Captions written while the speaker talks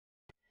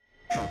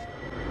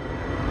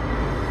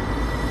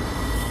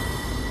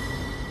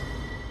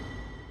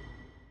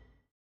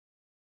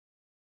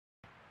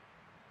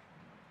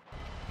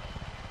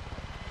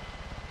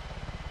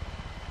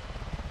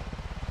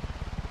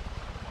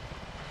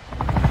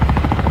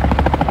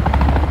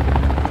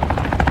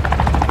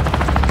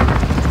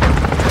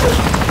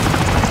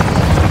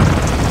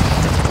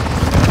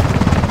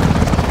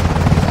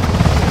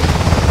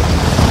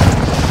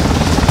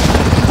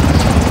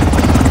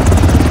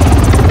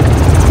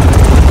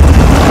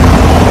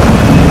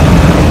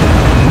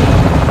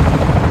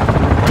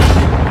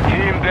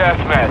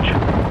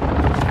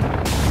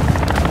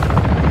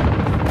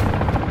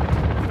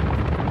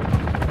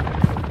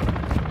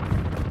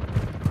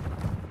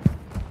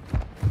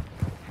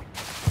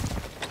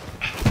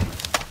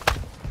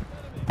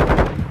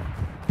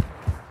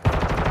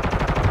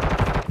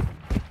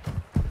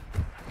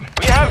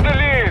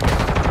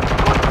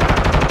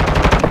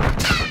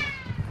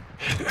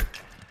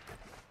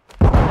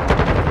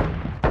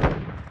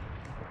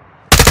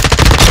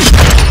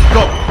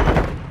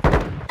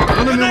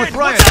Enemy with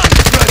riot.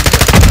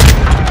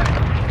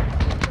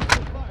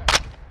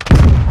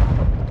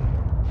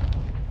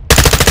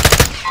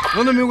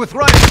 Enemy with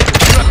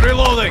riot.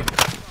 Reloading.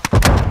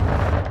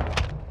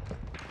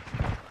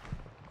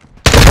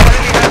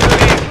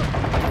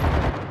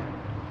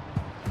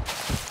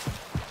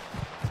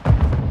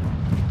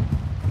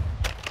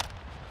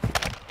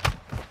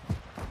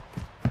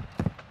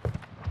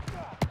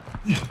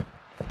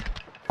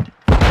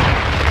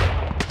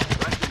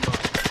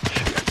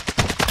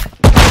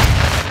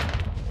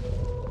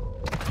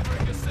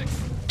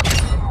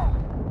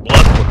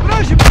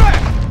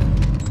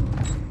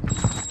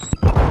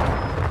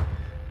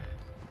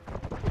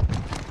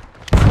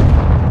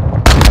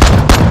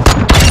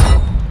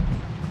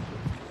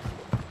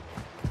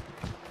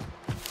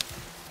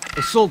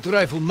 Assault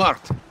rifle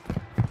marked.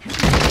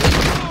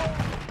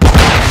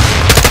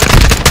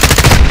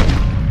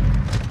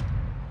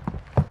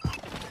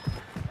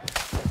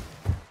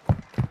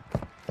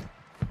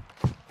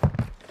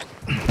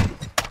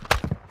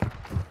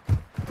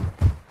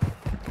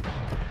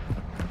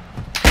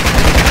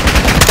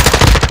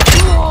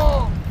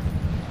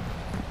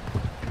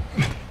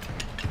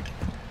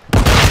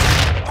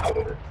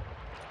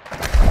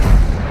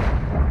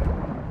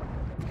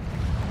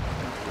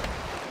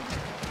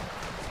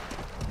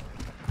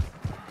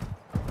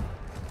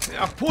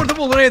 A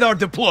portable radar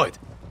deployed.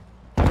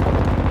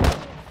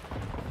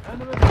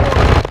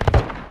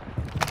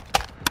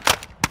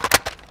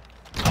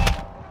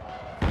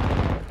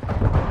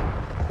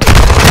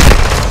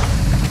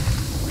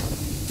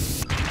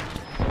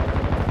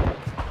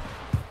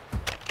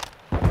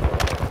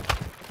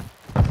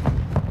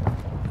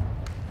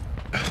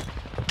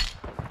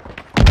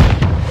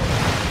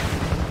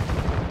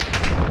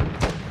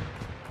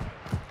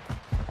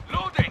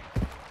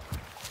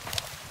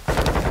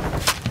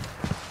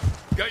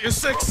 Got your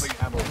 6.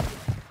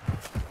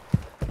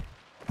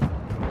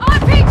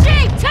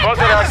 RPG! Take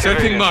cover!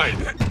 Setting mine.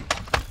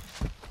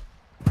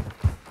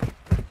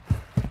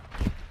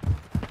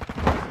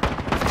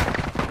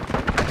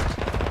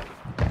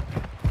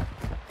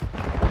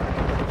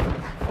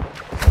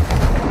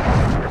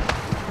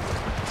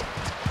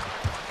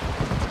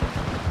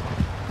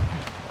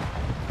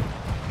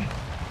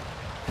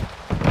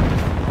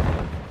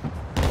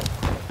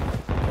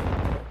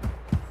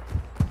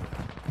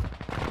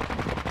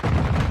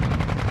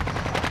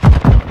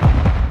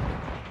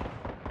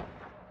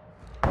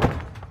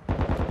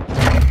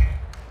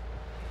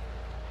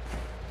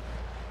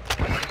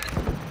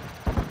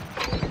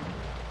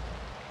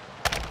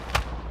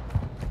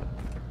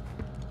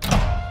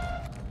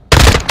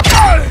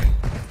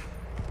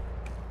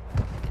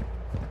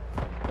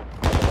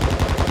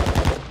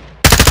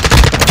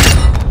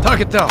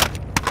 Target down.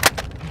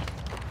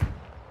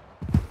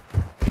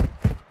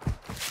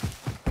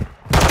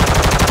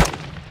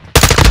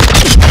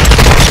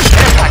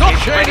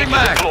 Package ready to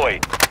deploy.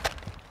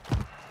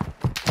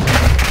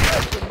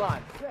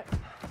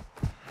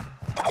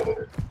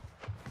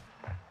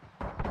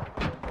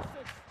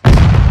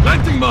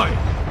 Planting mine.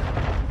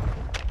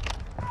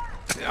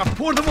 A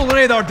portable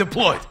radar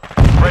deployed.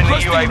 Friendly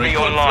Requesting UAV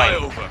recon online.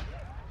 flyover.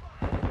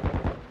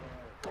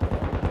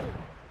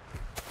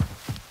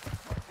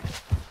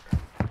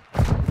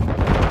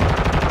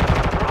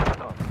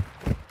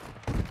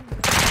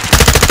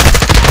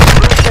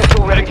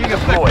 Ready to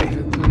deploy.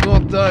 Do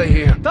not die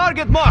here.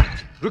 Target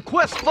marked.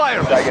 Request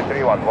fire. Tiger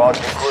 3-1,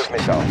 launching cruise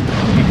missile.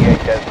 ETA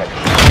 10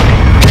 seconds.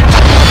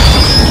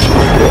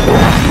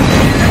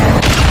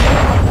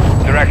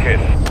 Direct hit.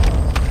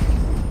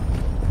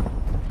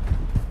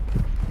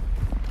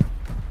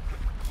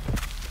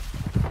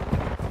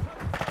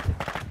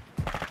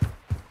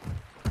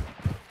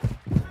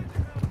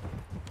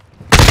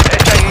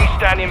 SAE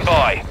standing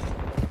by.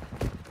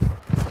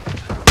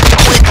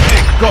 Quick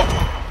 6. Go.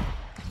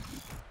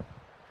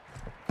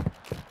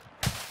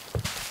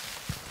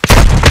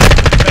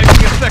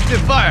 Taking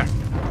effective fire.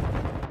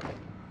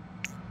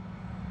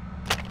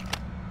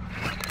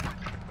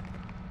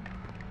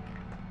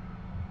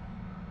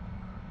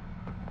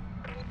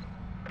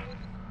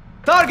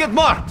 Target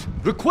marked.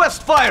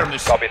 Request fire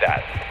mission. Copy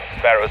that.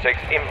 Sparrow 6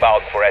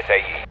 inbound for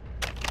SAE.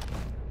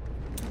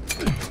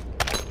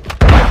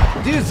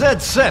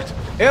 DZ set.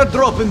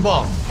 Airdrop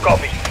inbound.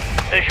 Copy.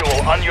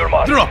 Visual on your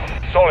mark. Drop.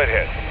 Solid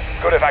hit.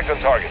 Good effect on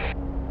target.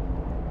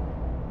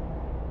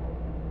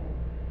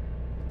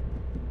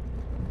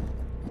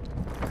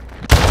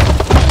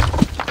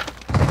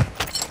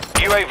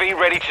 UAV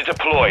ready to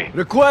deploy.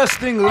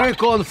 Requesting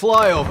recon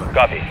flyover.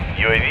 Copy.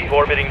 UAV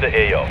orbiting the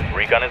AO.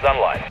 Recon is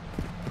online.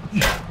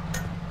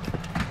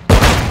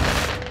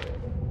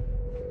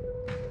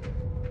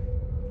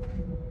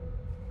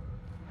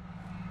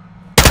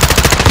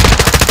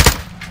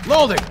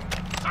 Loading.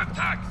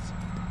 Attacks.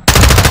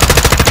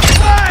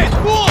 Nice!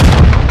 Move!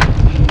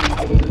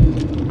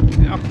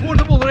 A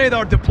portable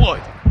radar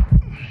deployed.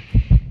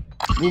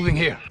 Moving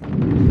here.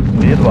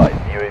 Be advised,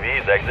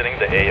 UAV is exiting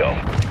the AO.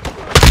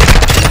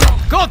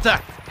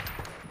 Contact!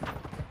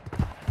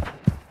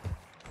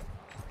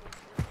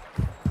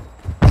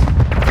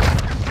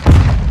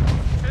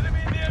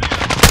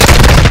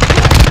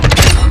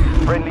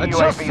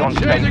 Adjust UAV on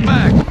changing station.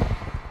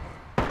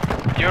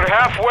 back. You're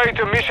halfway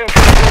to mission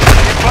control.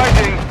 Keep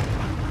fighting.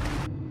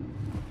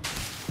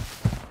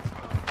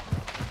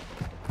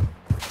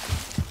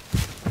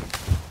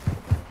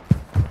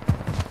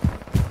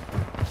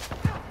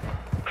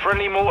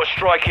 Friendly mortar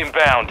strike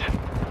inbound.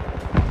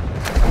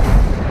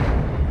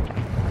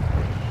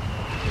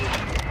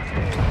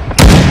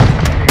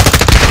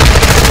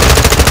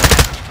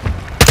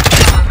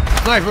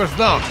 Snipers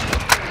down.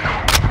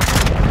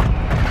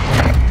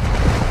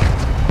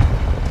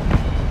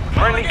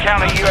 Friendly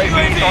counter UAV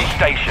is on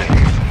station.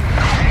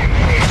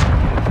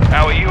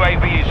 Our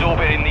UAV is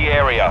orbiting the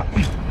area.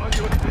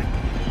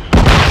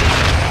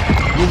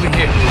 Moving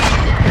here.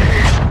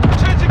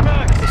 Changing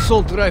back!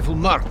 Assault rifle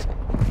marked.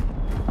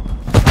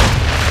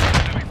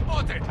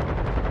 Spotted!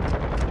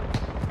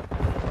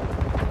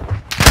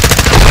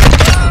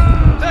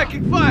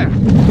 Taking fire.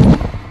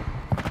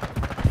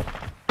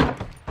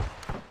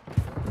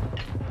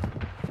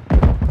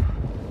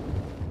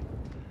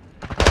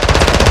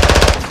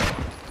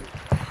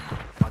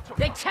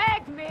 They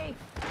tagged me!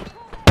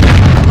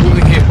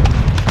 Moving here.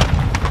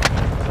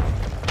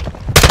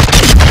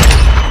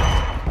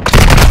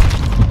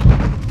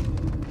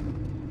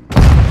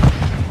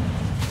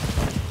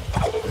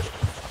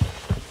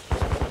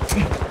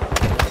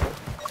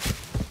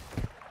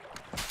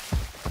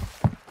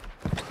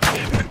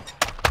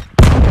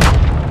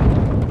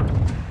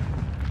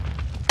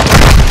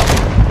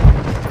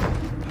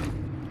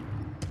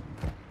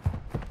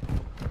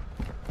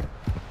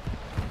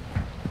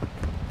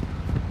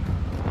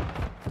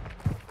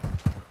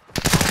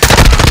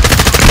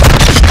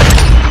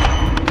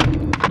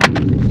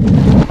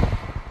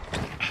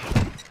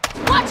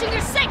 Watching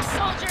your six,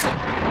 soldier!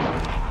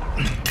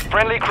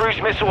 Friendly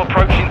cruise missile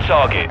approaching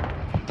target.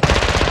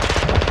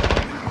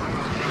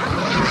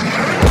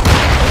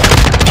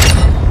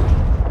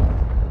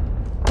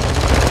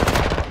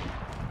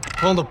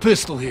 Found a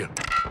pistol here.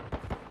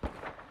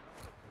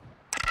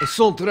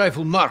 Assault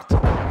rifle marked.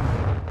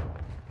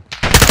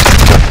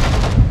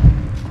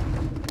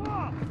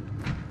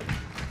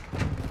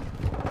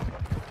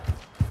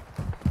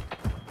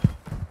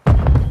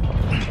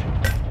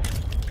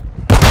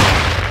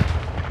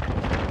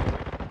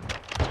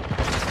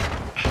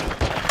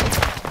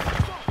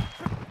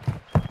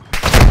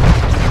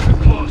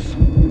 Close!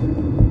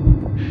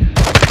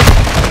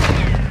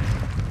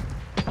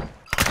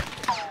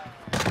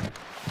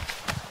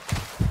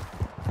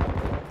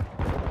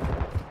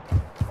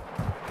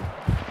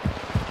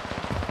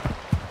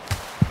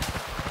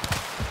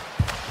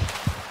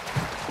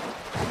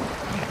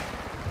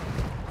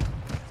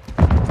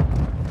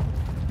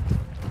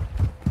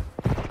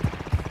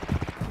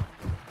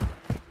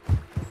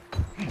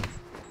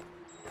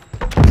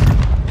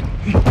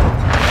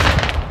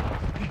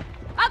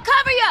 I'll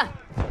cover you!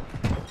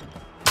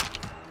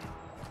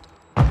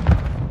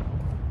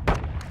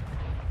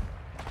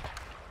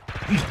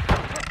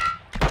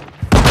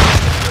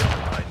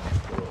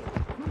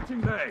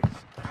 Switching legs!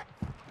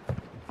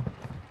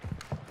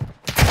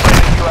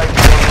 UAV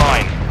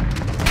online.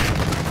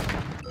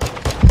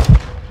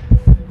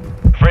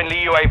 Friendly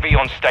UAV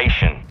on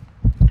station.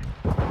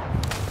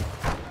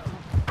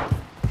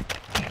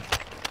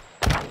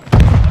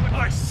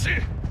 I see!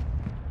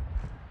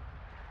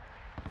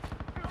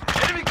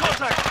 Enemy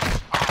contact!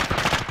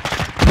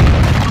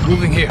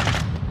 Moving here.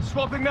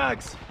 Swapping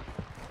mags!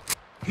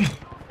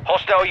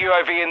 Hostile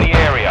UAV in the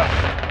area.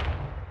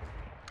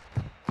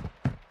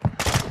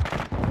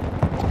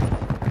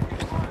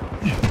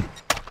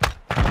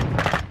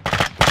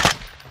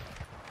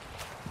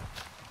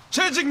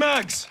 Changing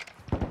mags!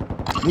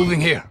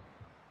 Moving here.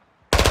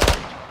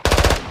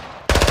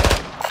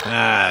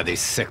 Ah,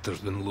 this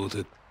sector's been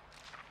looted.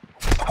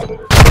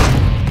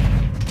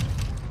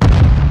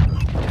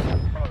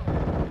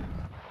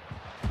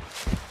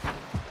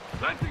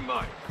 Planting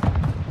mine!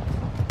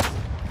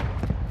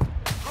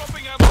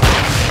 Dropping ammo!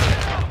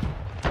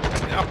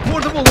 A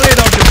portable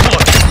radar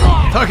deployed.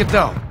 Target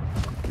down.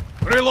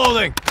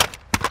 Reloading.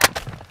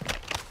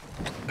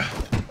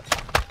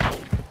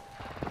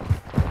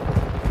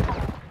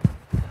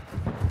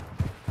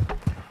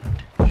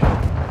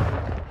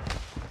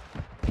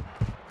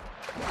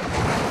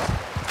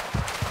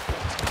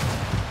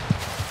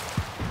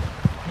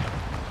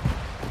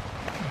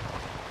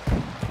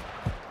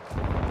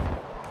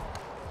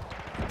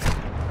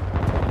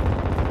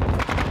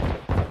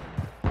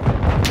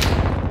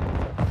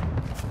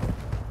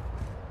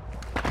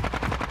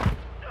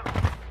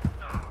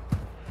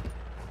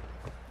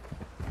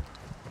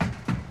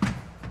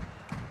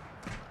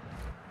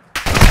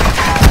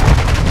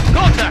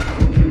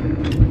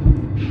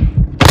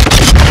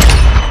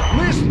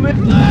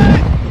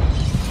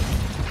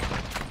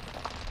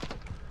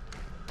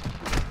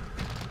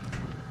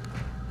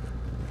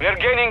 We're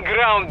gaining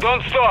ground,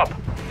 don't stop!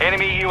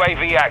 Enemy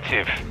UAV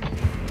active.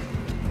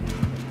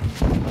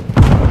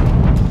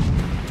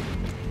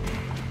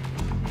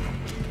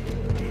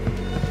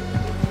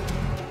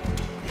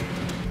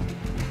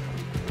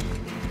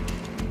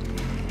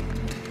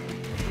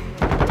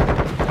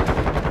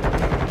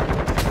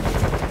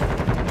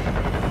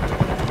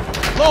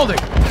 Loading.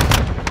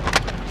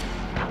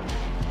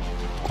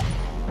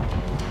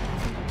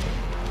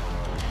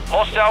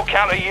 Hostile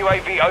counter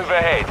UAV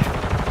overhead.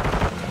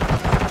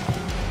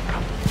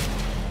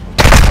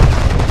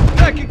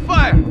 Taking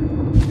fire.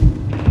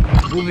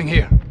 Moving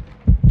here.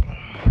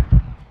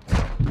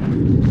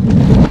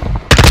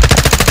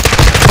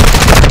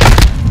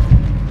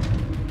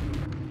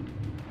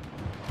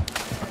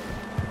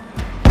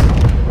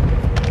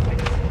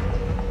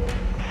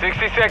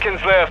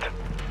 Seconds left.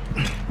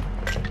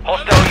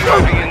 Hostile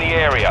UAV in the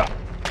area.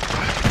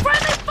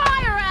 Friendly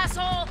fire,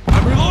 asshole!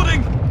 I'm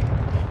reloading!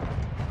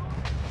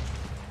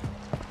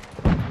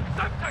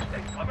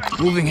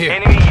 Moving here.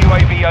 Enemy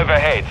UAV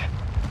overhead.